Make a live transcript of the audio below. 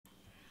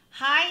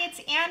Hi, it's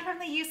Anne from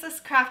the Useless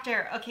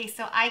Crafter. Okay,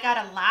 so I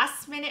got a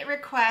last minute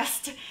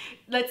request.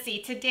 Let's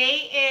see,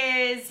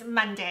 today is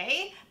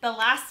Monday, the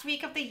last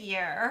week of the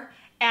year,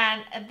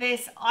 and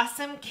this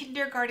awesome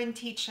kindergarten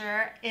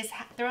teacher is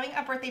throwing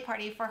a birthday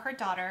party for her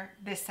daughter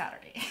this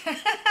Saturday.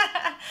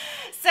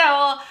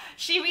 So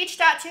she reached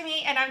out to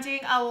me and I'm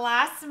doing a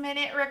last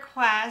minute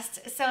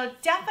request. So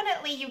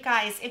definitely you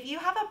guys, if you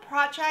have a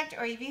project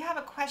or if you have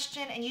a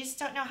question and you just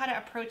don't know how to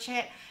approach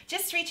it,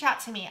 just reach out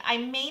to me. I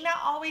may not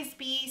always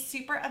be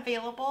super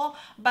available,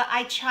 but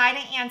I try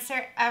to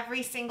answer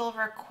every single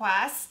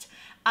request.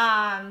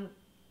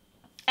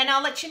 And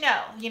I'll let you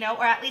know,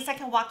 or at least I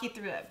can walk you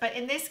through it. But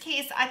in this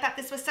case, I thought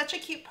this was such a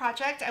cute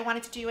project, I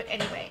wanted to do it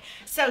anyway.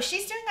 So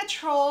she's doing a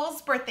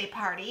troll's birthday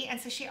party,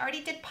 and so she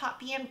already did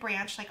Poppy and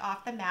Branch, like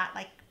off the mat,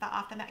 like the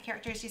off the mat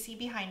characters you see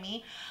behind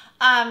me.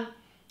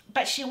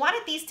 But she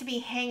wanted these to be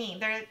hanging.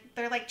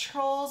 They're like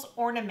trolls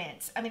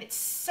ornaments. I mean, it's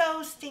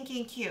so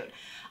stinking cute.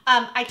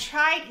 I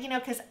tried,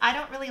 because I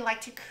don't really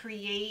like to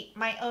create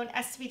my own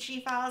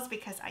SVG files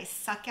because I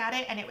suck at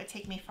it and it would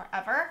take me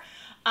forever.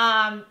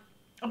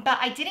 But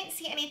I didn't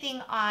see anything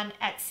on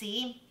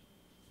Etsy,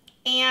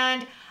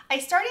 and I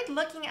started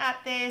looking at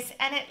this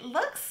and it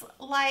looks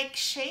like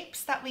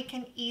shapes that we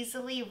can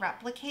easily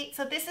replicate.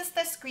 So this is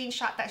the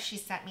screenshot that she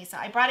sent me. So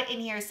I brought it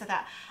in here so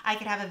that I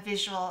could have a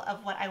visual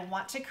of what I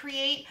want to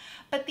create.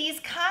 But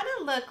these kind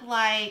of look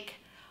like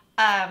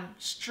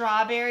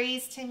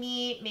strawberries to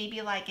me,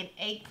 maybe like an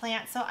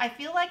eggplant. So I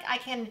feel like I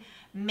can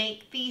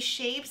make these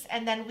shapes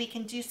and then we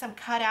can do some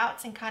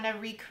cutouts and kind of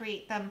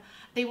recreate them.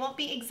 They won't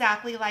be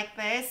exactly like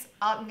this.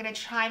 I'm gonna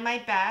try my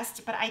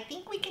best, but I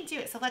think we can do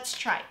it. So let's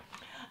try.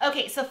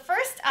 Okay, so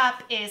first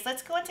up is,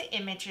 let's go into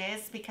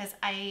images because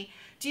I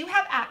do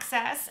have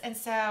access. And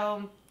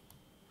so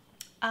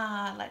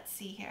let's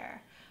see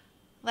here.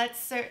 Let's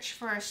search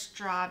for a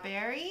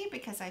strawberry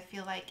because I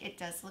feel like it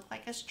does look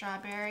like a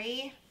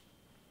strawberry.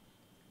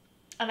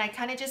 And I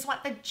kind of just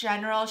want the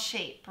general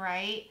shape,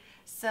 right?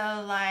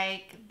 So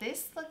like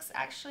this looks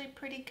actually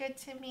pretty good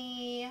to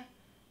me,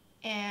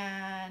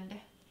 and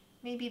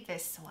maybe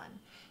this one.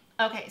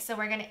 Okay, so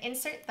we're gonna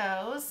insert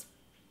those,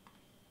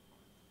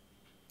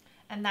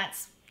 and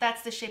that's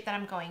the shape that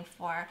I'm going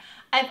for.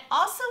 I've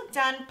also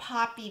done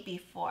Poppy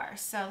before,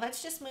 so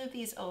let's just move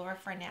these over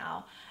for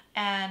now,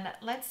 and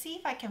let's see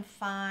if I can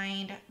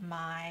find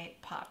my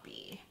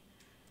Poppy.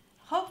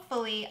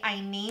 Hopefully I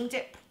named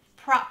it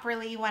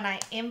properly when I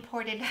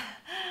imported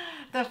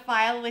the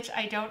file, which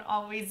I don't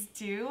always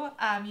do.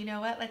 You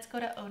know what? Let's go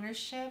to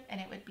ownership and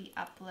it would be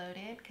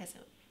uploaded because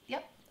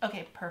yep.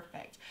 Okay,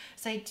 perfect.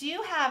 So I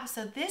do have,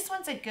 so this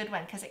one's a good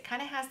one because it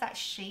kind of has that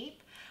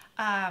shape.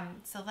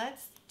 So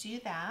let's do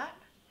that.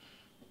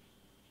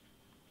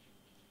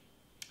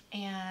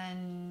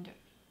 And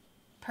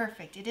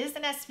perfect. It is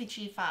an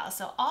SVG file.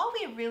 So all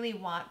we really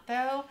want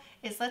though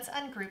is, let's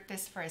ungroup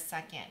this for a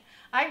second.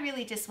 I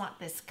really just want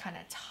this kind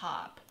of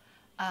top.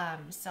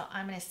 So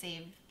I'm going to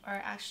save, or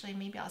actually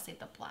maybe I'll save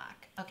the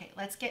black. Okay,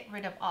 let's get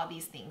rid of all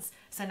these things.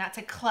 So not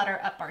to clutter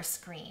up our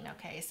screen.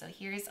 Okay, so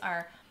here's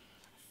our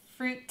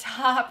fruit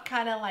top,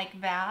 kind of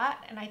like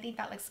that. And I think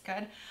that looks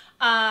good.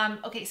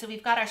 Okay, so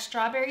we've got our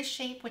strawberry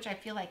shape, which I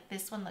feel like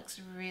this one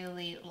looks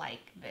really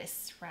like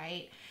this,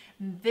 right?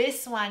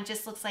 This one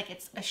just looks like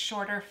it's a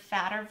shorter,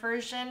 fatter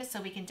version.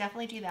 So we can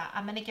definitely do that.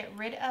 I'm going to get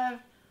rid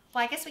of,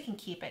 well, I guess we can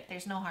keep it.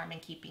 There's no harm in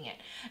keeping it.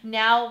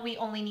 Now we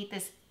only need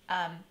this,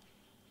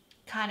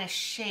 kind of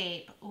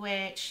shape,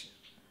 which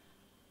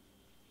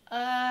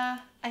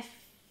I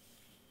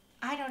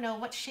don't know,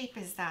 what shape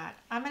is that?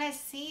 I'm gonna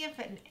see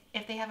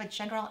if they have a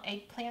general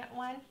eggplant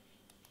one,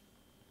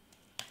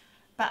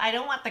 but I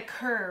don't want the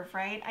curve,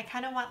 right? I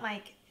kind of want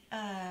like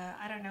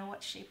I don't know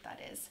what shape that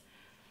is.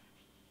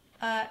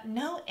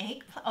 No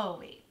eggplant. Oh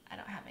wait, I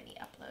don't have any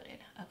uploaded.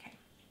 Okay,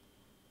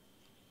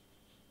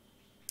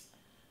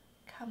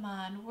 come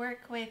on,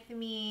 work with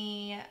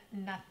me.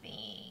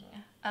 Nothing.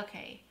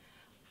 Okay.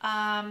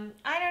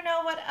 I don't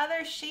know what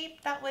other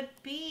shape that would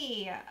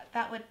be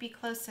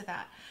close to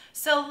that.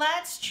 So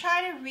let's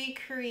try to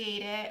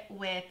recreate it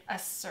with a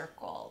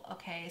circle.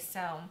 Okay,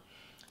 so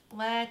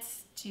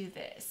let's do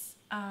this.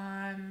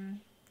 Yeah,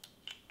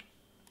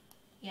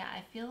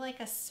 I feel like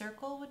a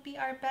circle would be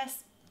our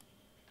best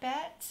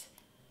bet.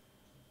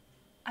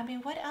 I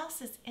mean, what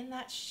else is in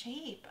that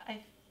shape?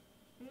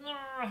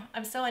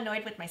 I'm so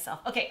annoyed with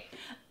myself. Okay,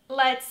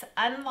 let's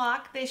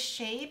unlock this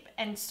shape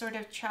and sort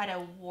of try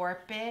to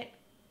warp it.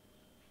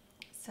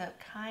 So it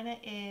kind of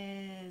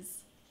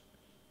is,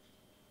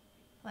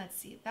 let's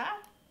see,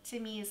 that to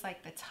me is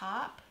like the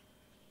top,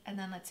 and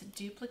then let's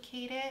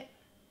duplicate it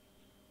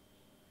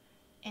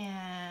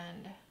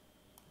and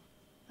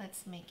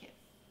let's make it,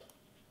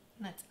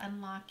 let's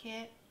unlock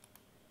it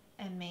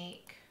and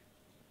make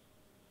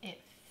it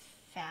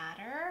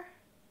fatter.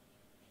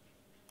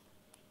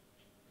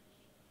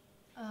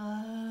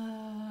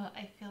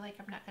 I feel like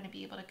I'm not going to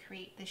be able to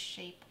create this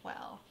shape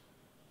well.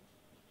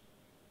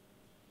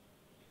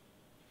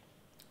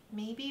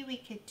 Maybe we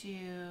could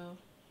do,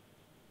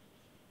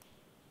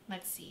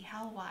 let's see,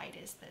 how wide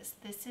is this?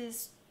 This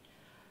is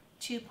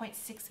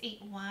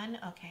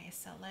 2.681. Okay,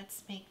 so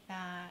let's make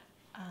that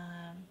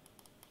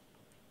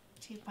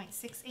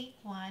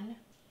 2.681.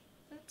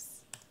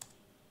 Oops.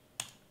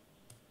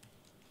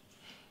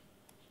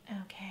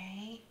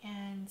 Okay,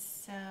 and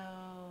so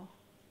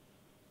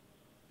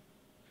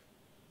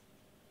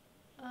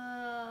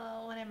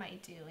what am I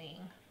doing?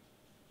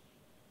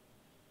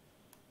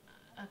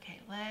 Okay,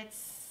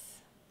 let's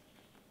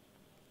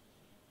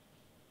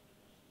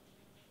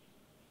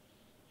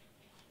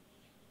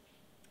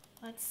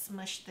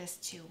smush this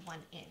to 1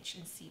 inch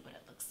and see what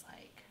it looks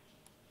like.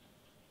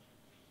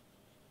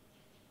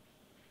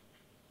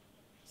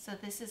 So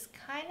this is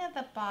kind of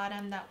the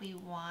bottom that we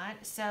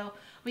want. So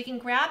we can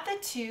grab the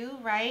 2,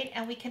 right?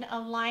 And we can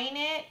align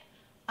it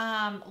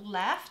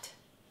left.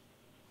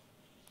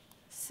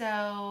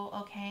 So,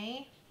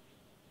 okay.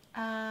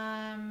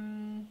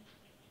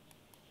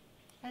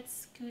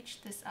 Let's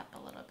scooch this up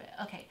a little bit.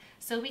 Okay,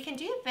 so we can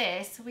do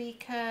this. We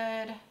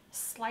could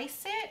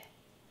slice it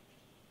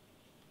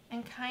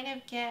and kind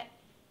of get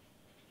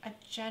a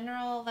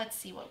general, let's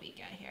see what we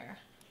get here.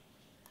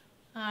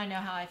 I know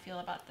how I feel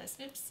about this.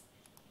 Oops.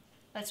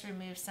 Let's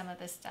remove some of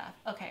this stuff.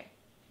 Okay.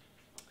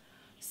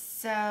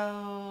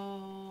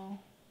 So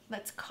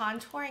let's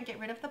contour and get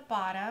rid of the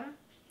bottom.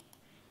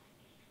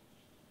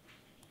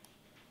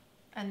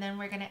 And then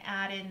we're going to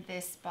add in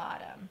this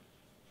bottom.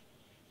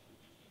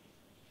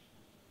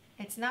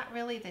 It's not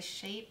really the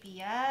shape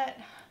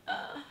yet.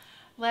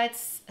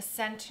 Let's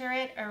center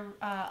it,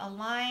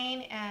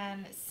 align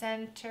and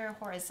center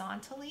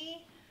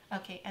horizontally.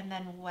 Okay, and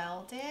then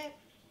weld it.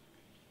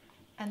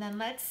 And then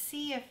let's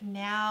see if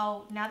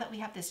now that we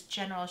have this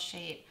general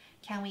shape,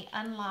 can we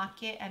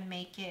unlock it and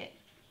make it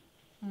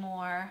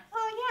more,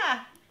 oh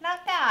yeah,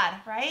 not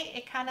bad, right?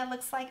 It kind of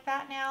looks like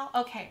that now.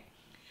 Okay.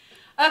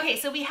 Okay,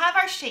 so we have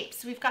our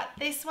shapes. We've got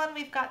this one,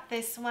 we've got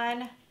this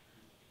one.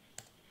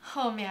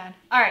 Oh man,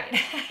 all right.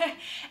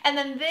 And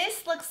then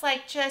this looks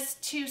like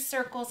just 2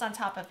 circles on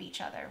top of each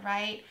other,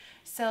 right?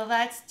 So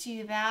let's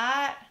do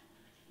that.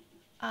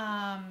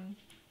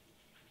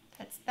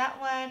 That's that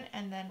one,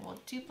 and then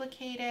we'll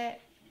duplicate it.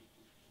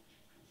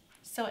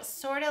 So it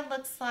sort of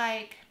looks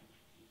like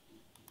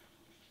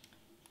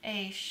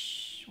a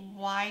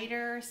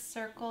wider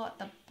circle at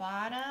the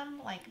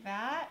bottom, like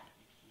that.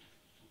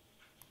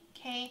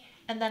 Okay,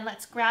 and then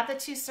let's grab the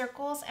 2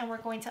 circles and we're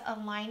going to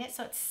align it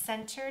so it's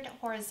centered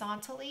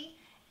horizontally,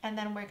 and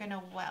then we're going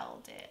to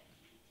weld it.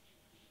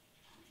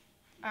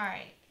 All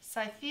right,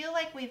 so I feel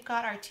like we've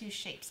got our 2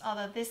 shapes,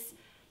 although this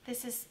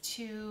is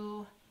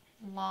too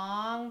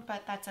long,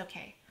 but that's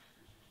okay.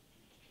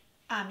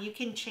 You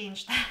can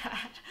change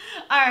that.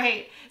 All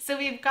right, so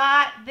we've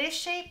got this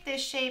shape,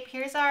 this shape.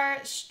 Here's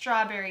our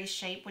strawberry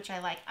shape, which I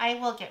like. I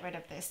will get rid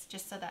of this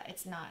just so that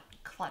it's not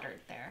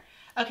cluttered there.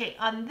 Okay,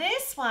 on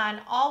this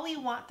one, all we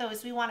want though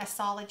is we want a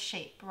solid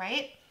shape,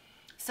 right?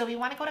 So we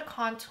want to go to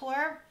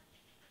contour,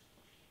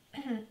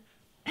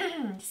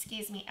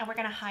 excuse me, and we're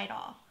gonna hide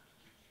all.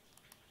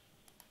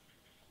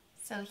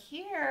 So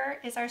here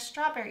is our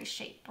strawberry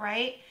shape,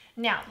 right?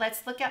 Now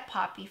let's look at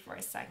Poppy for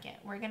a second.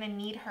 We're gonna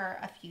need her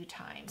a few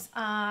times.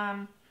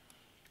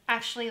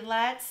 Actually,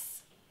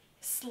 let's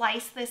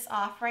slice this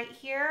off right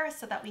here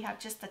so that we have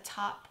just the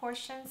top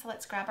portion. So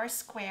let's grab our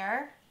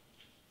square.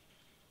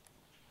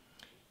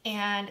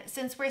 And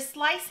since we're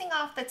slicing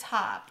off the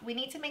top, we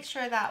need to make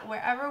sure that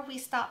wherever we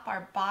stop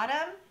our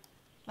bottom,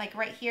 like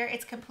right here,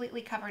 it's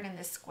completely covered in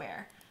this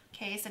square.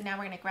 Okay, so now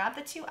we're gonna grab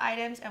the 2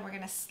 items and we're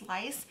gonna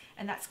slice,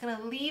 and that's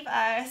gonna leave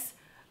us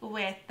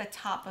with the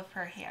top of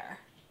her hair,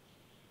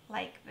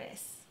 like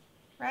this,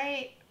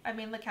 right? I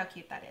mean, look how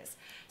cute that is.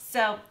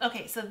 So,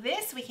 okay, so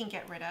this we can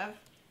get rid of.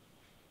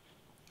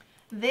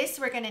 This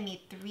we're gonna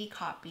need 3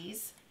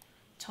 copies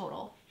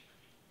total.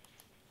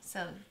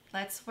 So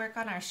let's work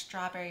on our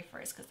strawberry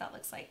first because that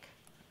looks like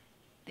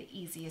the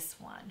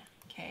easiest one,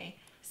 okay?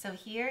 So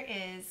here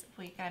is,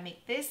 we gotta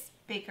make this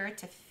bigger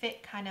to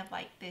fit kind of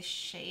like this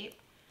shape.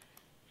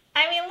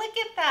 I mean, look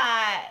at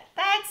that.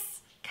 That's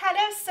kind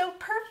of so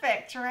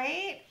perfect,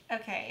 right?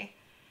 Okay,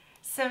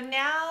 so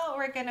now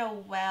we're gonna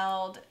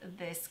weld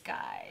this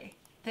guy.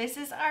 This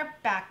is our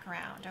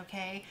background,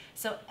 okay?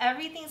 So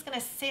everything's gonna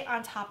sit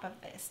on top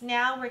of this.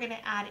 Now we're gonna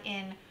add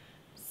in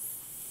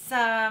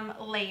some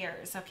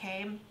layers,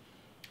 okay?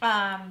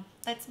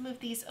 Let's move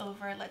these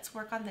over. Let's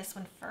work on this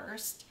one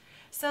first.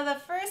 So the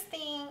first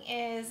thing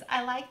is,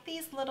 I like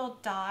these little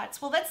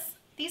dots. Well,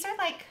 these are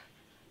like,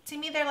 to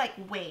me, they're like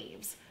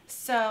waves.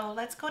 So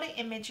let's go to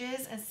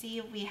images and see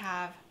if we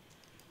have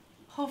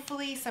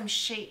hopefully some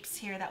shapes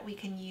here that we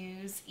can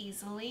use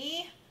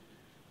easily.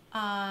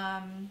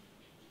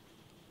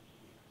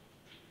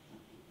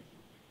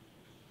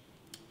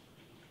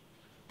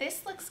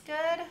 This looks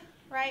good,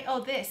 right?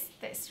 Oh, this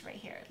right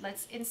here.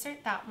 Let's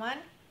insert that one.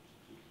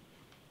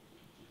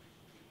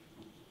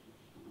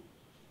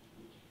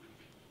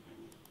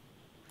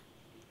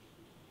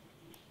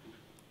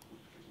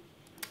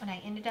 And I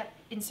ended up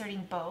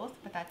inserting both,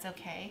 but that's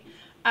okay.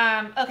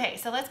 Okay,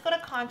 so let's go to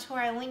contour.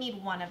 I only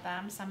need 1 of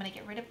them, so I'm gonna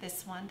get rid of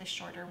this one, the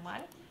shorter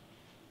one.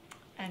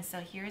 And so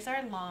here's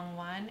our long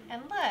one,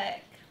 and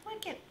look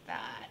Look at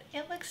that.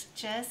 It looks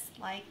just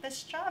like the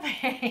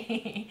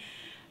strawberry.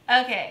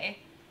 Okay.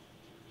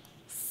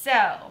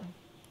 So,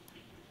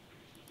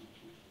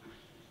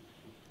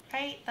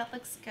 right, that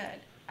looks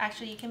good.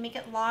 Actually, you can make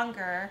it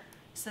longer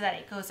so that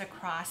it goes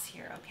across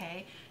here,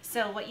 okay?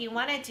 So what you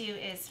want to do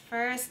is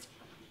first,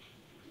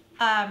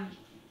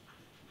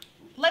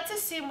 let's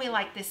assume we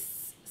like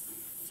this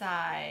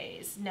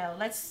size. No,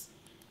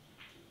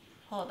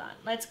 hold on.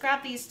 Let's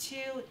grab these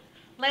two.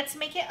 Let's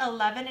make it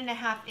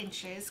 11.5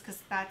 inches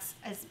because that's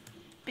as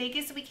big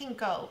as we can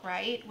go,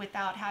 right?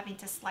 Without having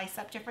to slice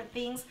up different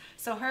things.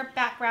 So her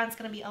background's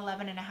going to be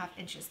 11.5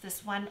 inches,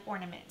 this one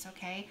ornament,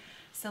 okay?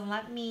 So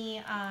let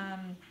me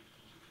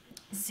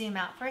zoom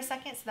out for a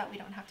second so that we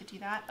don't have to do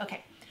that.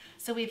 Okay,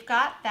 so we've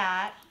got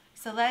that.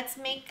 So let's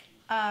make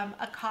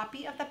a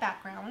copy of the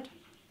background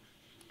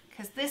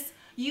because this,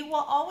 you will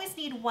always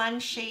need one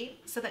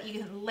shape so that you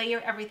can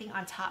layer everything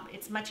on top.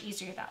 It's much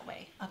easier that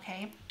way,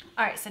 okay?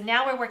 All right, so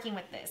now we're working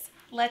with this.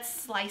 Let's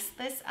slice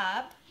this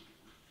up.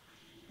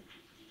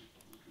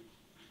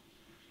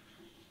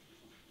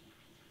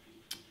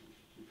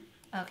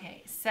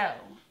 Okay, so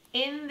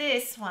in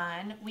this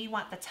one, we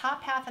want the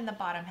top half and the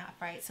bottom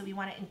half, right? So we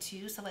want it in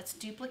two, so let's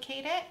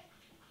duplicate it.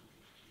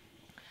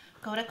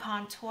 Go to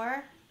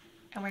contour,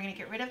 and we're gonna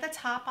get rid of the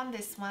top on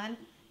this one.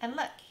 And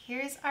look,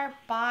 here's our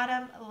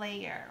bottom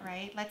layer,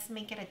 right? Let's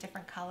make it a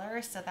different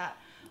color so that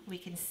we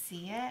can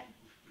see it.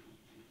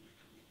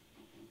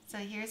 So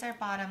here's our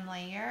bottom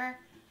layer.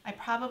 I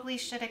probably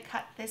should have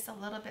cut this a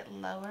little bit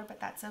lower, but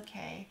that's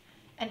okay.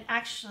 And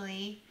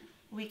actually,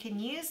 we can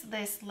use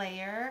this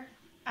layer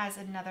as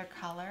another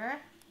color,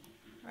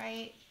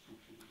 right?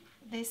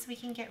 This we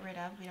can get rid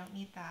of, we don't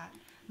need that.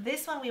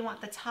 This one we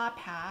want the top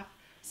half,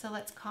 so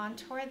let's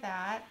contour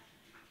that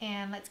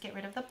and let's get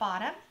rid of the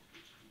bottom.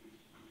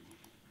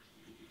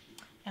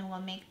 And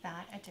we'll make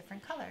that a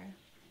different color.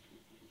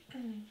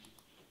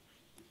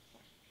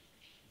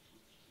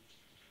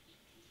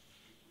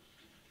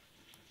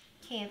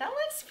 Okay, that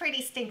looks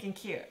pretty stinking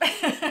cute.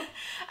 All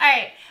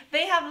right,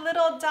 they have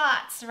little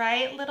dots,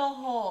 right? Little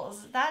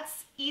holes.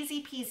 That's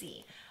easy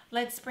peasy.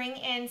 Let's bring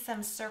in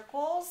some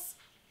circles.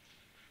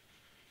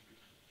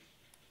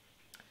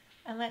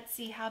 And let's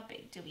see how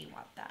big do we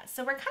want that.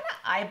 So we're kind of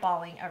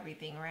eyeballing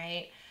everything,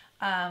 right?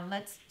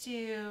 Let's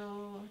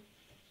do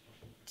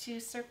 2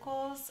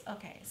 circles.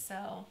 Okay,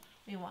 so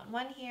we want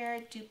one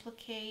here,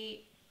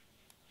 duplicate.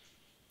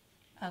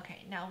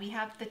 Okay, now we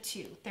have the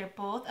 2. They're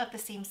both of the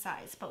same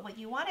size, but what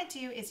you want to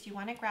do is you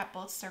want to grab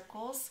both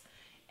circles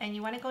and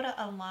you want to go to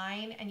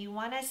align and you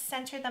want to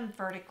center them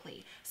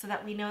vertically so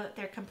that we know that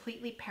they're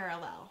completely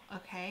parallel,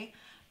 okay?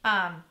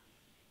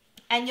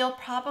 And you'll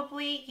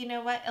probably, you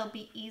know what, it'll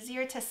be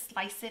easier to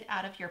slice it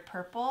out of your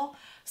purple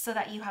so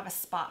that you have a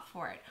spot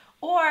for it.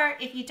 Or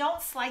if you don't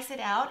slice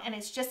it out and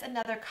it's just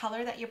another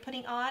color that you're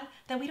putting on,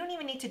 then we don't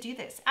even need to do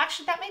this.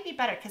 Actually, that might be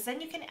better because then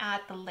you can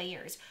add the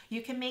layers.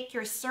 You can make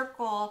your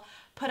circle,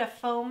 put a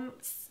foam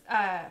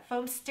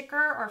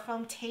sticker or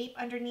foam tape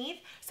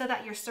underneath so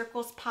that your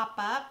circles pop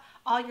up.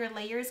 All your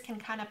layers can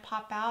kind of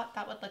pop out.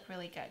 That would look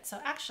really good. So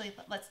actually,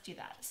 let's do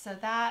that. So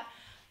that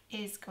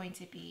is going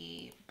to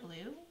be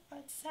blue,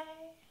 let's say.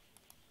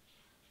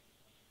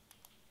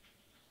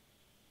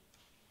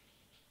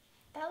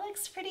 That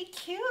looks pretty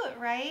cute,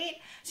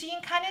 right? So you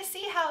can kind of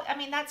see how, I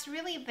mean, that's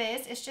really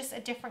this. It's just a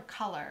different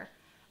color.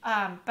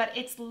 But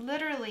it's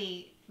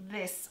literally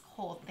this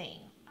whole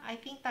thing. I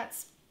think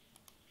that's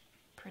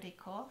pretty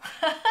cool.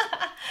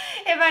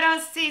 If I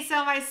don't say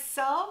so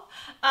myself.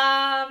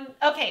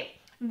 Okay,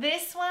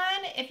 this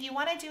one, if you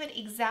want to do it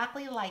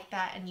exactly like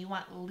that and you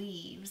want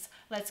leaves,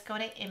 let's go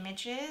to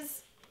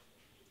images.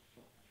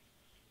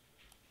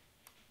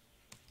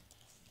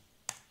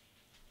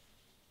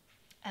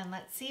 And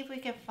let's see if we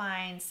can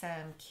find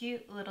some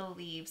cute little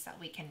leaves that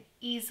we can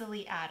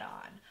easily add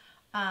on.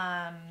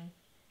 I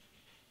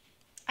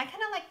kind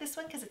of like this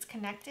one because it's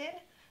connected.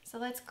 So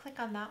let's click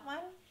on that one.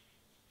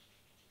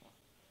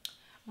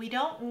 We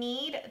don't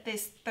need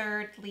this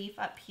third leaf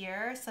up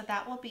here, so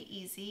that will be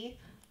easy.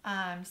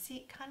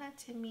 See, kind of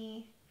to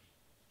me,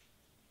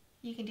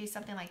 you can do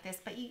something like this,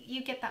 but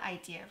you get the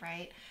idea,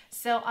 right?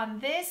 So on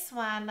this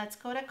one, let's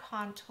go to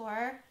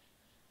contour.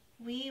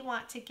 We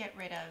want to get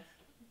rid of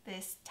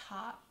this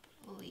top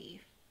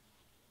leaf.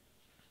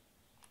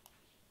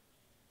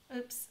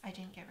 Oops, I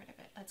didn't get rid of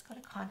it. Let's go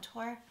to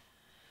contour.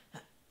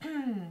 There,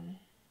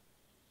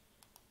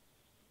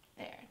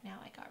 now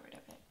I got rid of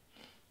it.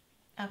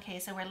 Okay,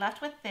 so we're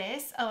left with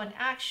this. Oh, and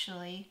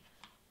actually,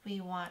 we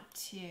want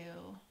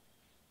to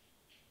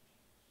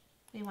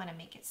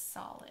make it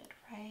solid,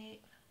 right?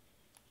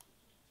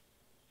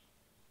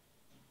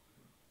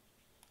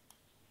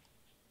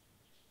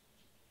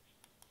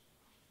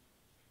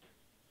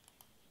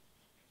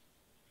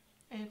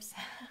 Oops.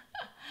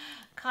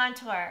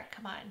 Contour,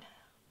 come on,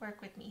 work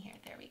with me here.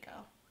 There we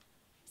go.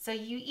 So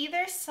you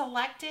either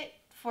select it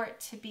for it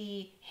to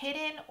be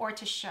hidden or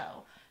to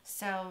show.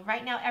 So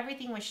right now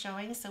everything was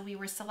showing, so we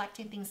were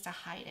selecting things to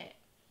hide it.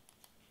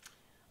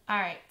 All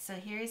right, so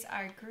here's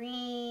our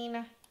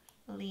green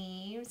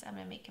leaves. I'm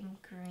gonna make them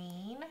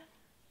green.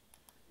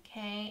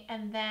 Okay,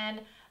 and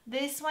then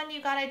this one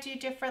you gotta do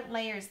different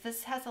layers.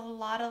 This has a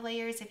lot of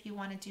layers if you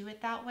want to do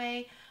it that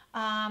way.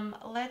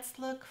 Let's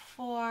look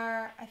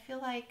for, I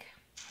feel like,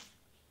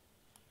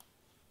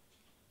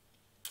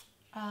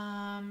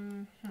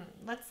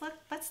 let's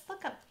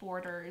look up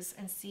borders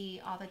and see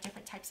all the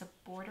different types of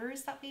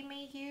borders that we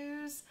may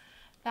use.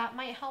 That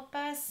might help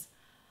us.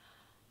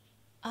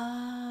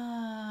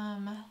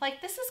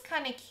 Like this is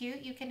kind of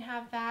cute. You can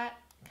have that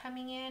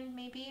coming in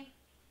maybe.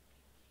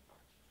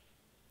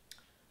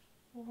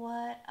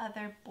 What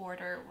other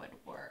border would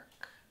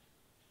work?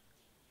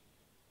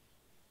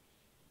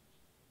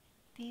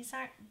 These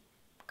aren't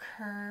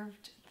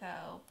curved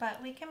though,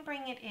 but we can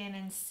bring it in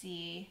and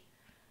see.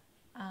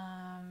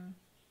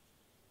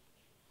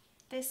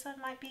 This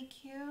one might be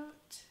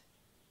cute.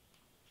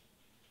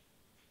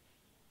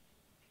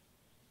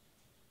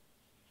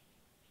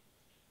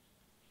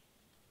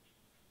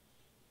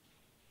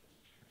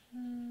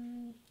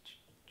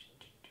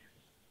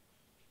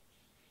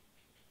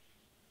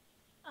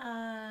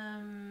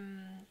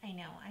 I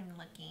know, I'm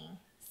looking.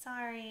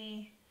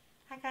 Sorry.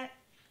 I got,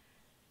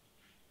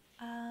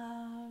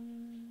 I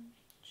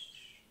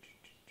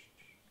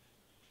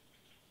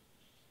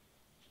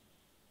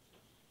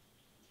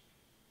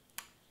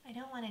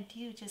don't want to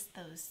do just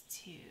those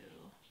two.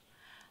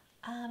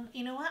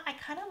 You know what? I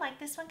kind of like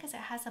this one because it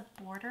has a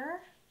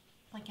border,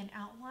 like an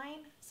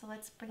outline. So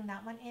let's bring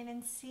that one in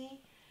and see.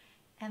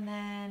 And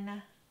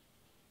then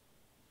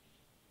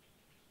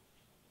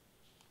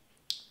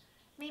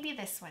maybe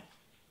this one.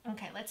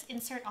 Okay, let's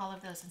insert all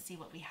of those and see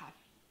what we have.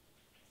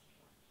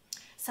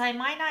 So I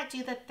might not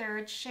do the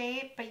third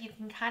shape, but you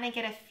can kind of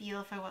get a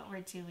feel for what we're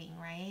doing,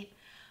 right?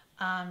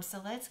 So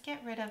let's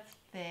get rid of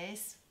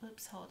this.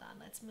 Oops, hold on.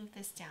 Let's move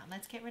this down.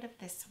 Let's get rid of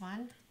this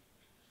one.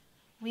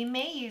 We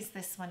may use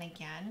this one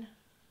again,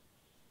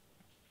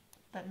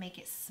 but make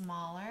it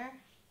smaller.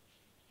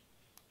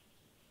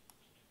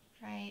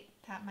 Right?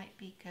 That might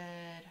be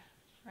good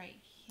right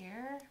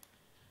here.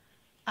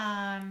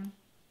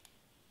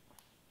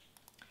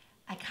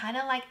 I kind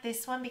of like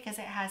this one because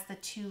it has the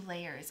 2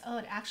 layers. Oh,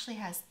 it actually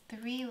has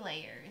 3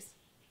 layers.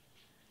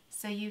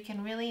 So you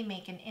can really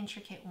make an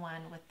intricate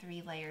one with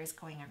 3 layers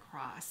going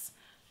across.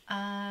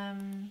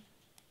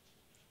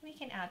 We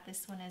can add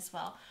this one as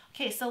well.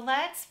 Okay, so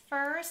let's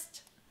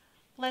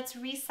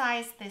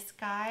resize this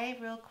guy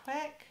real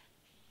quick.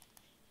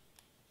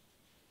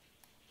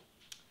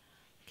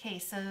 Okay,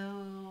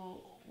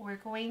 so we're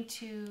going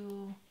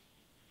to,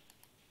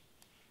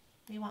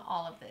 we want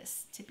all of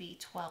this to be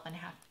 11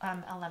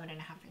 and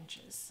a half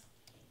inches.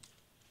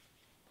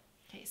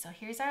 Okay, so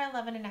here's our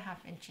 11 and a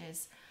half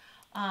inches.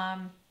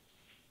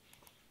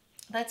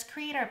 Let's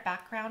create our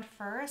background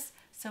first.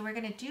 So we're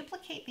going to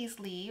duplicate these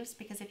leaves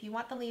because if you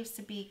want the leaves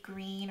to be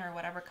green or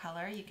whatever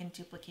color, you can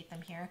duplicate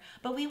them here.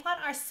 But we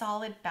want our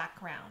solid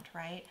background,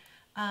 right?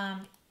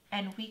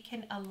 And we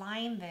can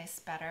align this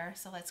better.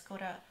 So let's go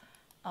to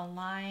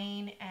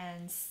align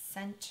and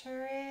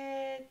center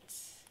it.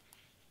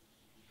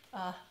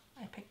 Oh,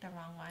 I picked the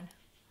wrong one.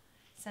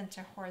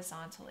 Center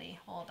horizontally.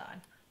 Hold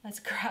on. Let's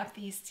grab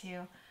these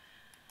two.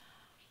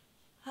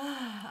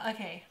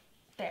 Okay,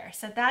 there.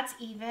 So that's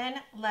even.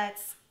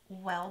 Let's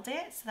weld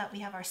it so that we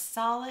have our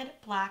solid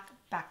black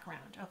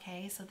background.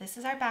 Okay, so this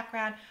is our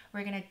background.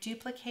 We're going to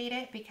duplicate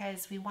it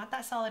because we want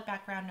that solid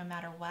background no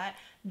matter what.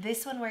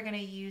 This one we're going to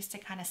use to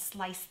kind of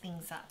slice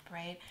things up,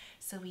 right?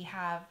 So we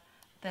have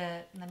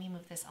let me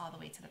move this all the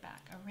way to the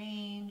back.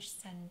 Arrange,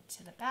 send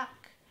to the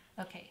back.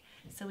 Okay,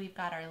 so we've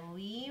got our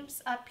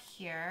leaves up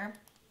here.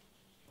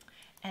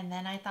 And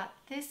then I thought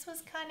this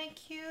was kind of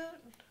cute.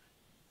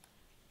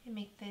 You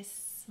make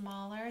this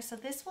smaller. So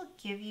this will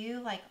give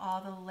you like all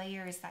the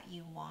layers that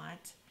you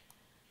want.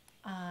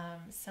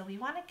 So we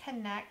want to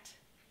connect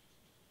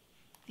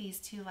these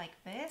two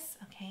like this.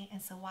 Okay,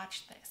 and so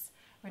watch this.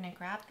 We're going to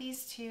grab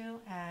these two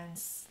and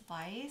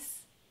slice.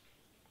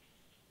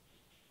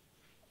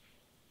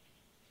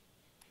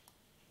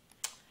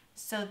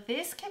 So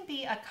this can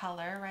be a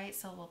color, right?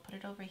 So we'll put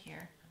it over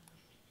here.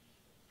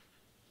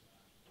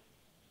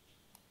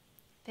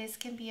 This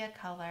can be a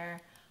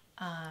color.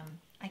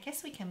 I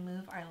guess we can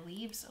move our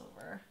leaves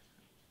over.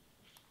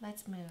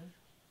 Let's move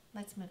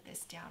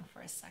this down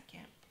for a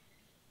second.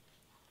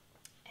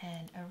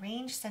 And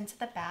arrange, send to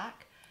the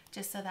back,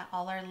 just so that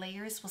all our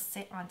layers will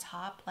sit on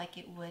top like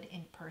it would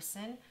in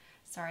person.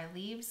 So our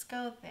leaves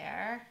go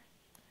there.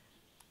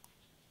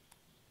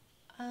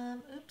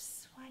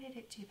 Oops, why did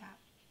it do that?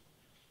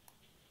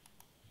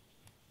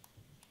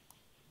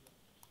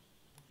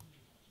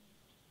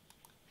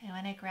 I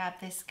want to grab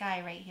this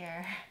guy right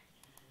here.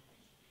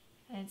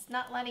 And it's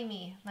not letting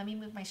me. Let me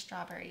move my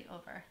strawberry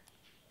over.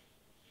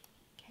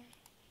 Okay.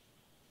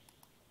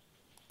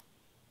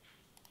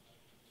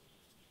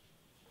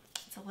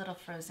 It's a little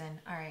frozen.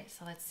 All right,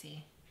 so let's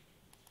see.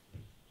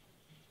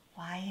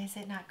 Why is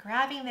it not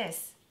grabbing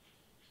this?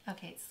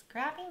 Okay, it's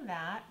grabbing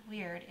that.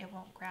 Weird, it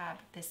won't grab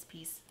this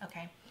piece.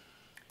 Okay,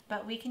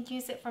 but we can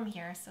use it from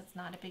here, so it's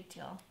not a big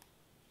deal.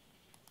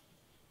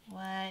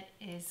 What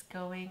is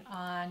going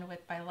on with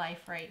my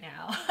life right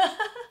now?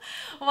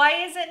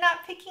 Why is it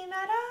not picking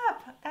that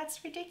up?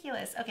 That's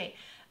ridiculous. Okay,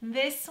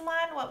 this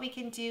one, what we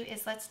can do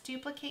is let's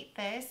duplicate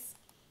this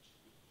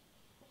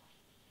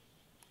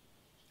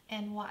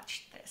and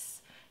watch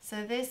this.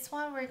 So this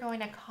one we're going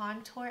to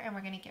contour and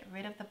we're going to get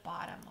rid of the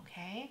bottom,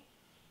 okay?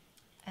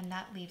 And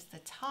that leaves the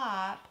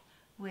top,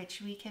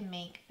 which we can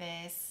make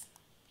this,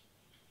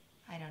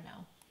 I don't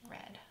know,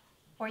 red.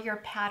 Or your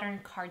pattern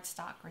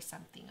cardstock or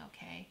something,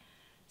 okay?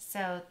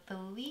 So the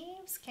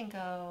leaves can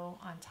go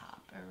on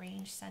top,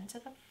 arrange send to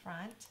the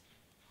front,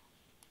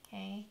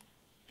 okay?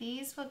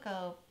 These will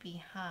go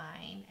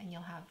behind and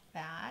you'll have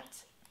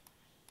that.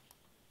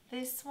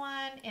 This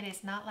one, it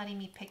is not letting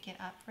me pick it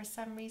up for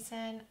some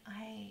reason.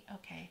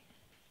 Okay,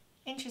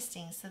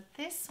 interesting. So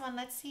this one,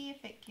 let's see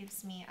if it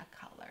gives me a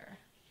color.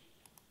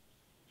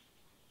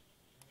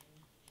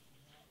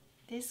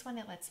 This one,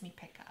 it lets me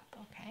pick up,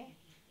 okay?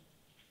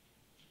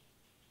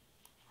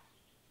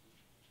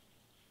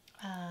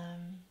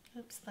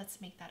 Oops, let's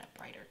make that a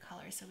brighter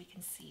color so we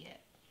can see it.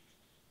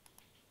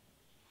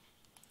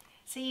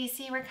 So you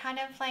see, we're kind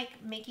of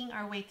like making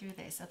our way through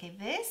this. Okay,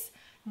 this,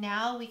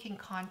 now we can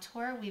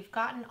contour. We've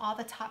gotten all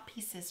the top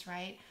pieces,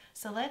 right?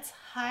 So let's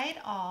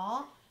hide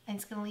all, and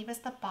it's gonna leave us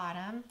the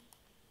bottom.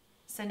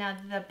 So now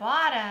the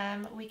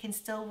bottom, we can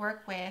still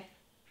work with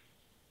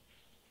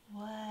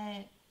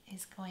what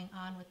is going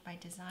on with my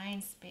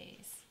design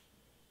space.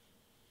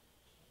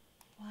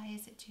 Why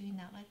is it doing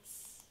that?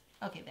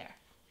 Okay, there.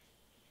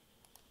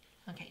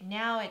 Okay,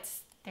 now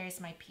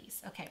there's my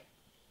piece. Okay.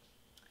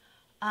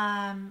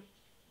 I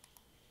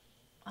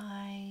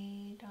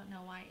don't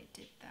know why it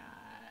did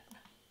that.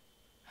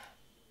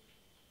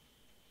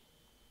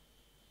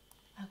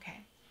 Okay.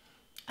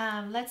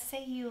 Let's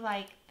say you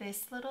like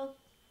this little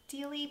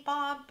dealy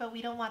bob, but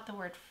we don't want the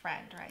word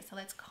friend, right? So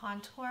let's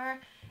contour,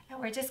 and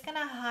we're just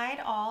gonna hide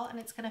all, and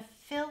it's gonna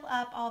fill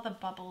up all the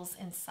bubbles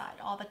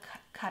inside, all the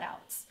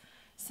cutouts.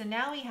 So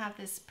now we have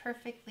this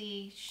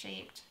perfectly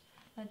shaped.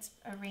 Let's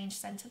arrange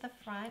send to the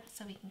front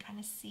so we can kind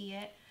of see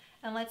it.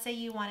 And let's say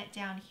you want it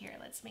down here.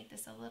 Let's make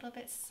this a little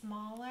bit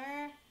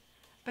smaller.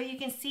 But you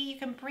can see you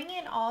can bring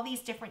in all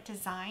these different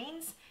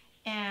designs.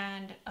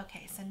 And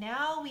okay, so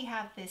now we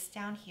have this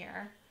down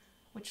here,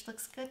 which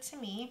looks good to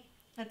me.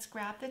 Let's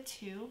grab the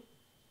two.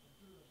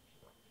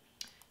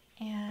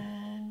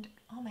 And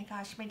oh my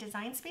gosh, my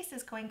design space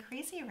is going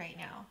crazy right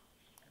now.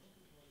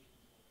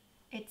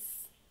 It's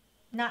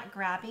not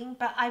grabbing,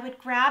 but I would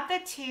grab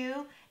the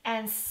two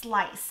and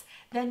slice.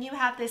 Then you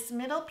have this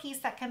middle piece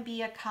that can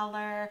be a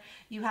color.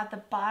 You have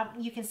the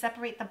bottom, you can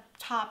separate the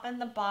top and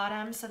the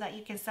bottom so that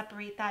you can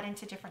separate that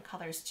into different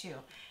colors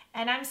too.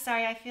 And I'm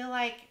sorry, I feel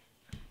like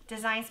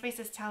Design Space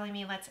is telling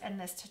me let's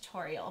end this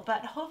tutorial,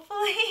 but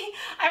hopefully,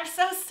 I'm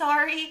so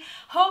sorry.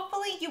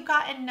 Hopefully you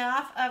got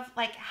enough of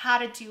like how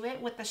to do it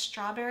with the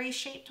strawberry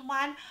shaped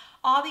one.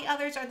 All the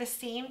others are the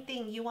same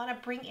thing. You want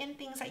to bring in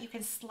things that you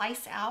can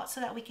slice out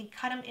so that we can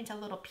cut them into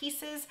little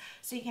pieces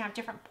so you can have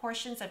different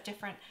portions of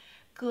different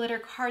glitter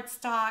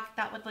cardstock.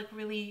 That would look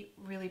really,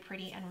 really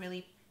pretty and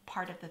really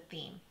part of the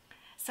theme.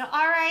 So,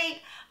 all right,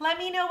 let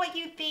me know what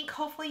you think.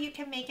 Hopefully you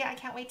can make it. I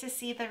can't wait to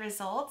see the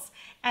results.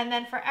 And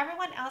then for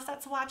everyone else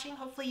that's watching,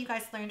 hopefully you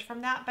guys learned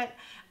from that. But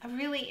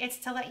really, it's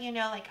to let you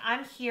know, like,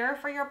 I'm here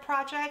for your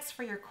projects,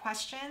 for your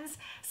questions.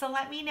 So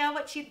let me know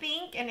what you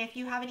think. And if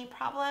you have any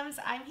problems,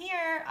 I'm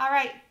here. All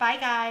right, bye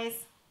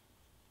guys.